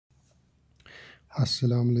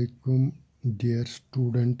Assalamu alaikum, dear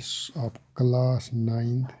students of class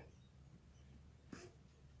 9th.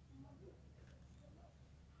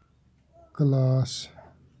 Class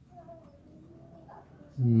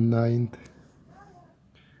 9th.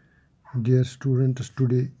 Dear students,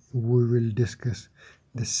 today we will discuss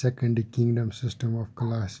the second kingdom system of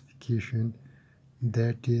classification,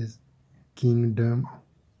 that is kingdom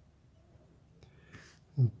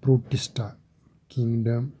Protista.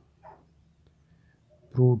 Kingdom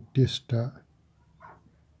Protista.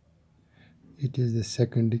 It is the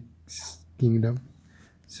second kingdom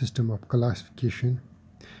system of classification,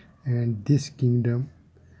 and this kingdom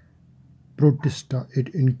Protista,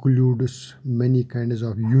 it includes many kinds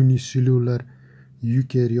of unicellular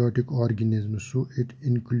eukaryotic organisms. So it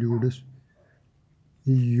includes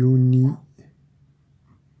unicellular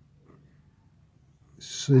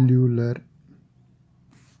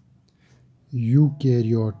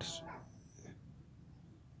eukaryotes,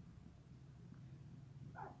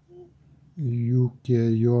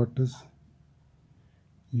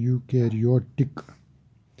 eukaryotic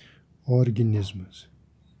organisms.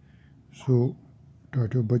 So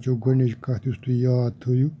Tato Bacho Gonish Kathus to Ya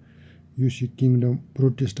Thuyu, you see kingdom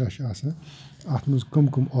Protista Shasa, Atmos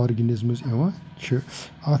cum organisms ewa,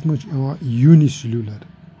 Atmos ewa unicellular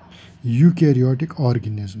eukaryotic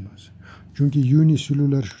organisms. Chunki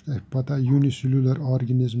unicellular pata unicellular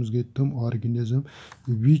organisms get tum organism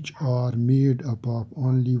which are made up of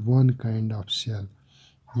only one kind of cell.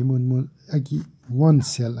 One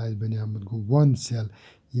cell as banyamad go one cell,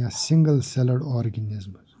 ya single celled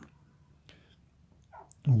organisms.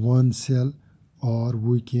 One cell, or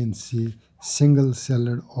we can say single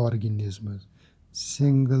celled organisms.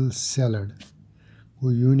 Single celled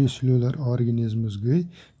unicellular organisms gay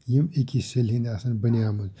yim iki cell hind asan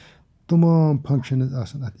banyamad. Tamam functions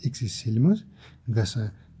asan at iki cell maz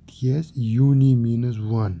gasa. Yes, uni means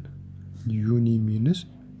one. Uni means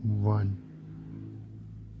one.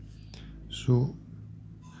 So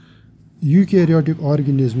eukaryotic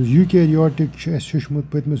organisms, eukaryotic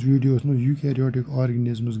videos no eukaryotic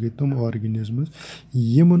organisms get tum organisms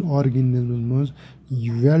yemen organisms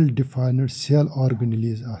well defined cell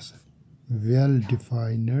organelles asan. Well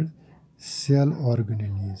defined cell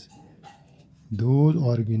organelles. Those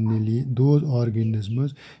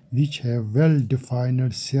organisms which have well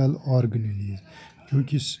defined cell organelles.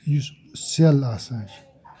 Kyunki cell asan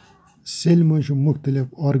cell में मुख्तलिफ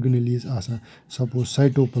organelles आसान. Suppose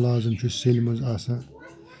cytoplasm cell में आसान.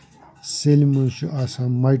 Cell में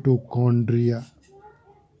आसान mitochondria.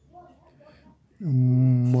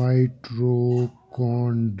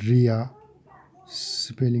 Mitochondria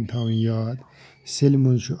spelling thawen याद. Cell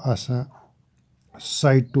में आसान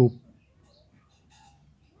cytoplasts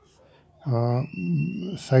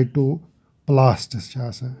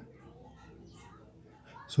आसान.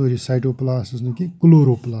 Sorry, cytoplasts no ki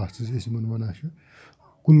chloroplasts is man wana shu.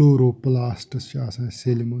 Chloroplasts asan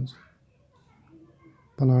cell mans.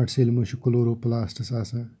 Plant cell mans chloroplasts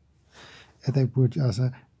asan. Etai put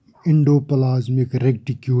asan endoplasmic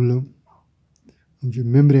reticulum.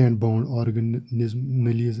 Membrane bound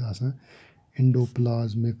organisms asan.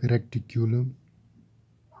 Endoplasmic reticulum.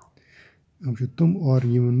 Tum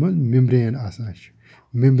organisms membrane asan.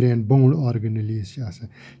 Membrane bound organelles आसान.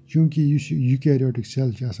 Chunki eukaryotic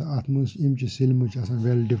cell atmos imch cell much asan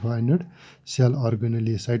well defined cell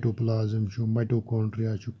organelles, cytoplasm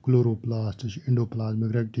mitochondria chloroplast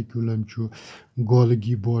endoplasmic reticulum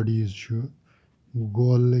Golgi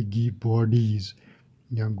bodies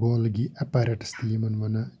या Golgi apparatus yemen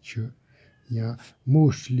wana या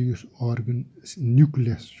mostly organ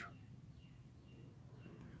nucleus.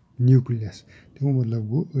 तो मतलब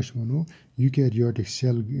गो वनो eukaryotic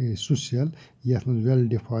cell सु cell यथ में well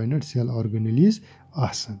defined cell organelles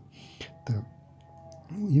आसन. तो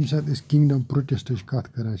यम साथ इस kingdom Protista कथ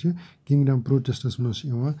करान छ kingdom Protistas मस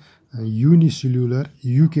यवा unicellular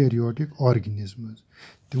eukaryotic organisms.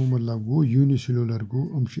 तो मतलब गो unicellular गो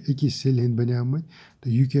हम छ एक cell हिंद बन्यामत. तो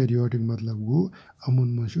eukaryotic मतलब गो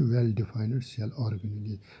अमन मस well defined cell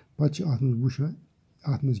organelles. पछ आत्मस बुछ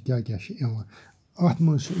आत्मस क्या छ यवा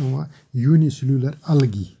Atmos unicellular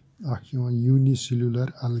algae.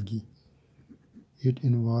 Unicellular algae. It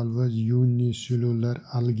involves unicellular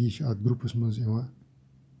algae at groups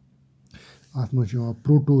Atmos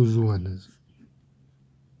protozoans.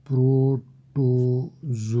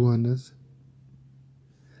 Protozoans.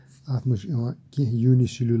 Atmos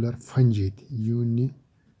unicellular fungi.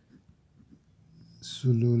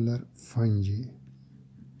 Unicellular fungi.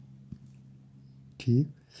 ठीक.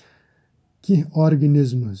 Key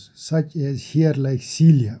organisms such as hair like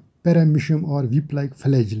cilia, paramecium or whip like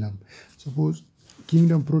flagellum. Suppose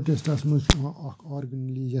kingdom protestas منٛز چھُ یِوان اکھ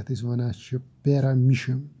آرگنلی یَتھ أسۍ وَنان چھِ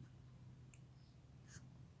پیرامِشم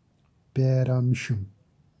PARAMECIUM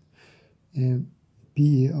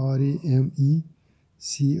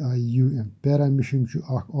پیرامِشم چھُ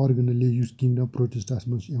اکھ آرگنلی یُس کِنگڈم پروٹسٹس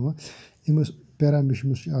منٛز چھُ یِوان أمِس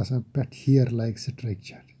پیرامِشمس چھُ آسان پٮ۪ٹھ ہِیر لایک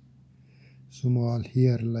سٹرکچر سُمال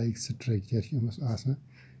ہِیر لایک سٹرکچر چھُ أمِس آسان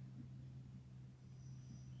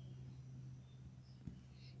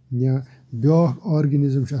یا بیٛاکھ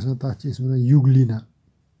آرگنِزم چھُ آسان تَتھ چھِ أسۍ وَنان یوٗگلینا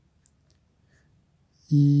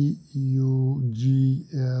EUGLENA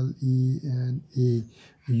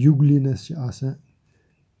یوٗگلیٖنس چھِ آسان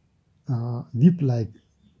وِپ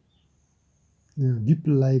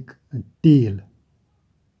لایک ٹیل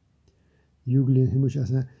یوٗگلیٖن ہُمِس چھِ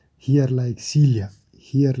آسان ہِیر لایک سیٖلیا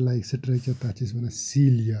ہِیر لایک سٹرکچر تَتھ چھِ أسۍ وَنان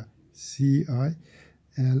سیٖلیا CILIA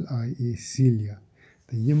سیٖلیا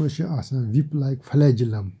تہٕ یِمَن چھِ آسان وِپ لایک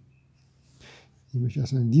فلیجلم یِمَن چھِ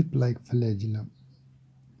آسان وِپ لایک فلیجلم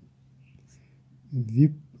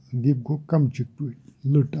وِپ گوٚو کَمچٕکۍ پٲٹھۍ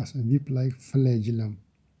لٔٹ آسان وِپ لایک فلیجلم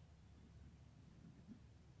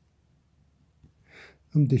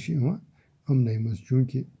یِم تہِ چھِ یِوان یِمنٕے منٛز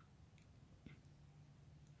چوٗنٛکہِ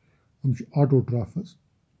یِم چھِ آٹوٹرٛافٕز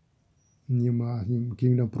یِم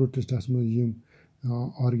کِنگڈم پروٹسٹس منٛز یِم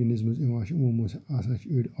آرگنِزمٕز یِوان چھِ یِمو منٛز آسان چھِ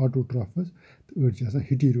أڑۍ آٹوٹرٛافٕز تہٕ أڑۍ چھِ آسان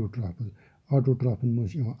ہِٹیٖریوٹرٛافٕز آٹوٹرٛافن منٛز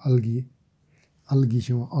چھِ یِوان الگی چھِ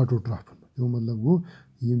یِوان آٹوٹرٛافن منٛز تَمیُک مطلب گوٚو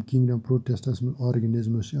یِم کِنگڈم پروٹسٹس منٛز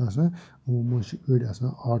آرگنِزمٕز چھِ آسان یِمو منٛز چھِ أڑۍ آسان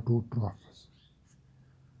آٹوٹرٛافٕز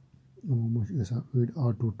یِمو منٛز چھِ آسان أڑۍ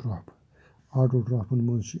آٹوٹرٛافن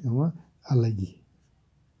منٛز چھِ یِوان الگی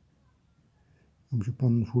یِم چھِ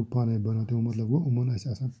پَنُن فُڈ پانے بَناوان تَمیُک مطلب گوٚو یِمن آسہِ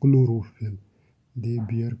آسان کلوروفِل دے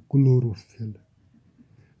بِیر کلوروفِل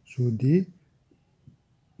سو دے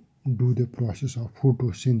ڈوٗ دَ پروسیس آف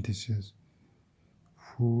فوٹوسِنتھسِس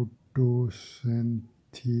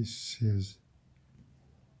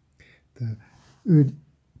تہٕ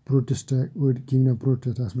أڑۍ کِنگڈم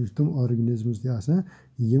پروٹسٹس منٛز چھِ تِم آرگنِزمٕز تہِ آسان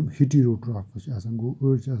یِم ہِٹیٖریوٹرٛافٕز چھِ آسان گوٚو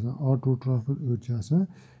أڑۍ چھِ آسان آٹوٹرٛافٕز أڑۍ چھِ آسان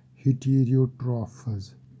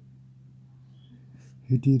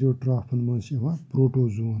ہِٹیٖریوٹرٛافن منٛز چھِ یِوان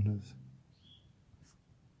پروٹوزونٕز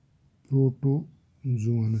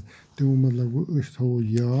تَمیُک مطلب گوٚو أسۍ تھاوو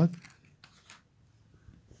یاد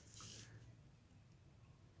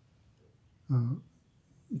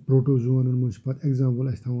پروٹوزونن منٛز چھِ پَتہٕ ایٚگزامپٕل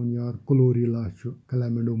اَسہِ تھاوُن یاد کلوریلا چھُ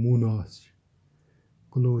کلیمینڈوموناس چھِ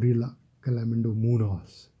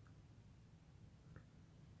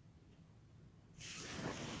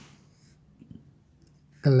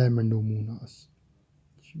کلیمینڈوموناس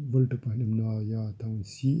وٕلٹہٕ پٲٹھۍ یِم ناو یاد تھاوٕنۍ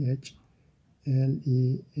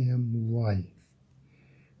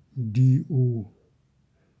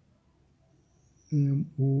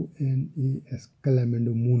CHLAMYDOMONAS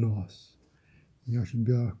کلیمینڈوموناس یا چھُ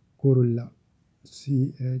بیٛاکھ کورُلا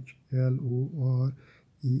CHLORELLA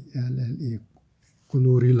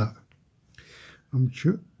کلوریلا یِم چھِ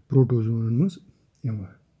پروٹوزونن منٛز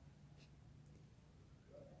یِوان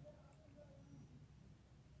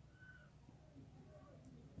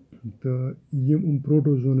تہٕ یِم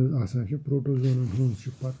پروٹوزونٕز آسان چھِ پروٹوزونن ہٕنٛز چھِ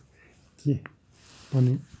پَتہٕ کینٛہہ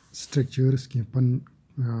پَنٕنۍ سٹرکچٲرٕس کینٛہہ پَنٕنۍ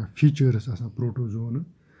فیٖچٲرٕس آسان پروٹوزونن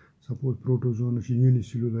سپوز پروٹوزونٕز چھِ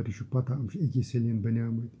یوٗنِسیلوٗلر یہِ چھُ پَتہ یِم چھِ أکی سیٚلہِ ہٕنٛدۍ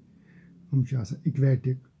بَنیمٕتۍ یِم چھِ آسان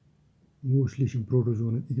اِکویٹِک موسٹلی چھِ یِم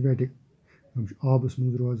پروٹوزونٕز اِکویٹِک یِم چھِ آبَس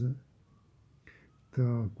منٛز روزان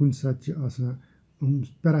تہٕ کُنہِ ساتہٕ چھِ آسان یِم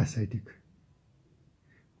پیراسایٹِک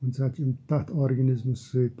کُنہِ ساتہٕ چھِ یِم تَتھ آرگنِزمَس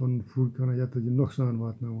سۭتۍ پَنُن فُڈ کَران یَتَتھ یہِ نۄقصان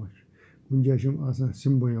واتناوان چھِ کُنہِ جایہِ چھِ یِم آسان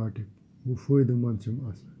سِمبیوٹِک گوٚو فٲیدٕ منٛد چھِ یِم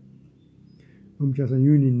آسان یِم چھِ آسان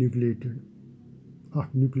یوٗنِنیوٗکلیٹِڈ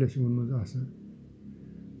اکھ نیوٗکلِیس چھِ یِمن منٛز آسان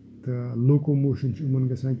تہٕ لوکوموشن چھُ یِمن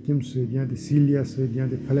گژھان کَمہِ سۭتۍ یا تہِ سیٖلیا سۭتۍ یا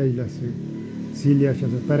تہِ فلیجلا سۭتۍ سیٖلیا چھِ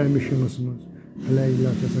آسان پیرامِشمَس منٛز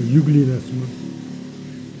فلیجلا چھِ آسان یوٗگلیٖنس منٛز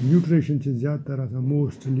نیوٗٹریشن چھِ زیادٕ تر آسان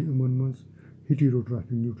موسٹلی یِمن منٛز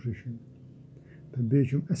ہِٹیٖروٹرٛافِک نیوٗٹریشن تہٕ بیٚیہِ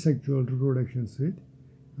چھِ یِم ایسیکچُوَل رِپروڈَکشن سۭتۍ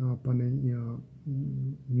پَنٕنۍ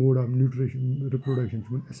موڈ آف نیوٗٹریشن رِپروڈَکشن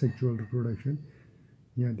چھِ یِمن ایسیکچُوَل رِپروڈَکشن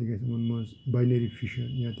یا تہِ گژھِ یِمن منٛز باینٔری فِشن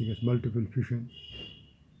یا تہِ گژھِ مَلٹِپٕل فِشن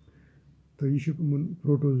تہٕ یہِ چھُ یِمن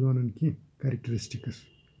پروٹوزونن کینٛہہ کیریکٹرسٹِکٕس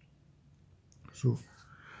سو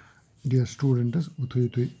ڈِیر سٹوٗڈنٹٕس وۄنۍ تھٲیِو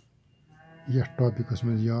تُہۍ یَتھ ٹاپِکَس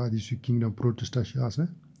منٛز یاد یُس یہِ کِنگڈم پروٹسٹا چھِ آسان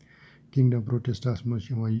کِنگڈم پروٹسٹاہَس منٛز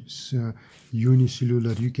چھِ یِوان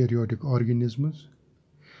یوٗنِسیلوٗلر یوٗکیریوٹِک آرگنِزمٕز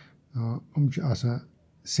یِم چھِ آسان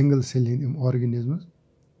سِنگل سیٚلہِ ہِنٛدۍ یِم آرگنِزمٕز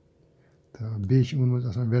تہٕ بیٚیہِ چھِ یِمن منٛز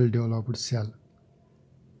آسان ویل ڈیولَپٕڈ سیل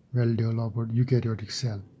ویل ڈیولَپٕڈ یوٗکیریوٹِک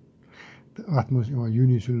سیل تہٕ اَتھ منٛز چھِ یِوان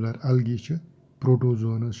یوٗنِسیلوٗلر الگی چھِ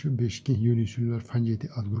پروٹوزونٕز چھِ بیٚیہِ چھِ کینٛہہ یوٗنِسیلوٗلر فنجے تہِ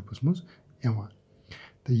اَتھ گرُپَس منٛز یِوان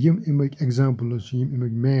تہٕ یِم اَمِکۍ ایٚگزامپٕلٕز چھِ یِم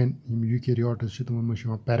اَمِکۍ مین یِم یوٗکیریاٹٕس چھِ تِمَن منٛز چھِ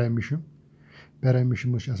یِوان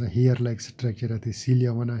پیرامِشَم منٛز چھِ آسان ہِیَر لایک سٹرٛکچَر یَتھ أسۍ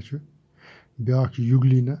سیٖلیا وَنان چھِ بیٛاکھ چھِ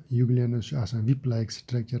یوٗگلیٖنَس چھِ آسان وِپ لایک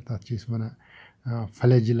سٹرٛکچَر تَتھ چھِ أسۍ وَنان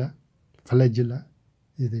فلیجِلا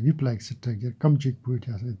یِتھٕے وِپ لایک سٹرٛکچَر کَمچٕکۍ پٲٹھۍ چھِ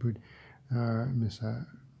آسان یِتھ پٲٹھۍ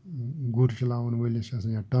گُر چلاوَن وٲلِس چھِ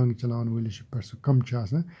آسان یا ٹانٛگہٕ چلاوَن وٲلِس چھِ پٮ۪ٹھ سُہ کَم چھِ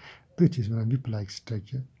آسان تٔتھۍ چھِ أسۍ وَنان وِپ لایک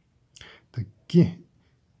سٹرٛکچَر تہٕ کینٛہہ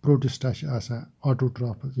پروٹِسٹا چھِ آسان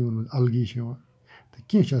آٹوٹرٛافٕز یِمَن منٛز الگی چھِ یِوان تہٕ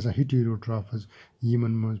کینٛہہ چھِ آسان ہِٹیٖروٹرٛافٕز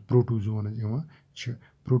یِمَن منٛز پروٹوزونٕز یِوان چھِ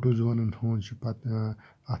پروٹوزونَن ہُنٛد چھُ پَتہٕ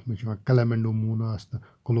اَتھ منٛز چھِ یِوان کَلَمینڈوموناس تہٕ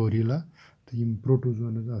کلوریلا تہٕ یِم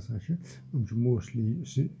پروٹوزونٕز آسان چھِ یِم چھِ موسٹلی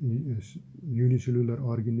یوٗنِسیلوٗلَر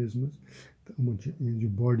آرگٔنِزمٕز تہٕ یِمَن چھِ یہِ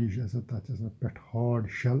باڈی چھِ آسان تَتھ چھِ آسان پٮ۪ٹھ ہارڈ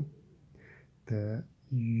شَل تہٕ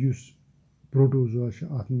یُس پروٹوزوا چھِ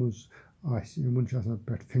اَتھ منٛز آسہِ یِمَن چھِ آسان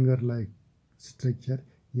پٮ۪ٹھ فِنگَر لایک سٹرٛکچَر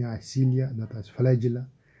یا آسہِ سیٖلیا نَتہٕ آسہِ فلیجِلا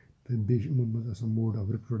تہٕ بیٚیہِ چھِ یِمَن منٛز آسان موڈ آف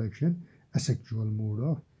رِپرٛوڈَکشَن اَسٮ۪کچُوَل موڈ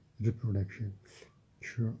آف رِپرٛوڈَکشَن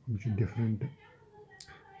چھُ یِم چھِ ڈِفرَنٹ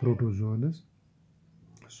پروٹوزوانٕز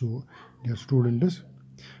سو ڈِیَر سٹوٗڈَنٛٹٕس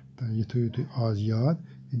تہٕ یہِ تھٲیِو تُہۍ آز یاد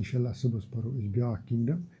اِنشاء اللہ صُبحَس پَرو أسۍ بیٛاکھ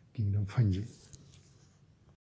کِنٛگڈَم فنجی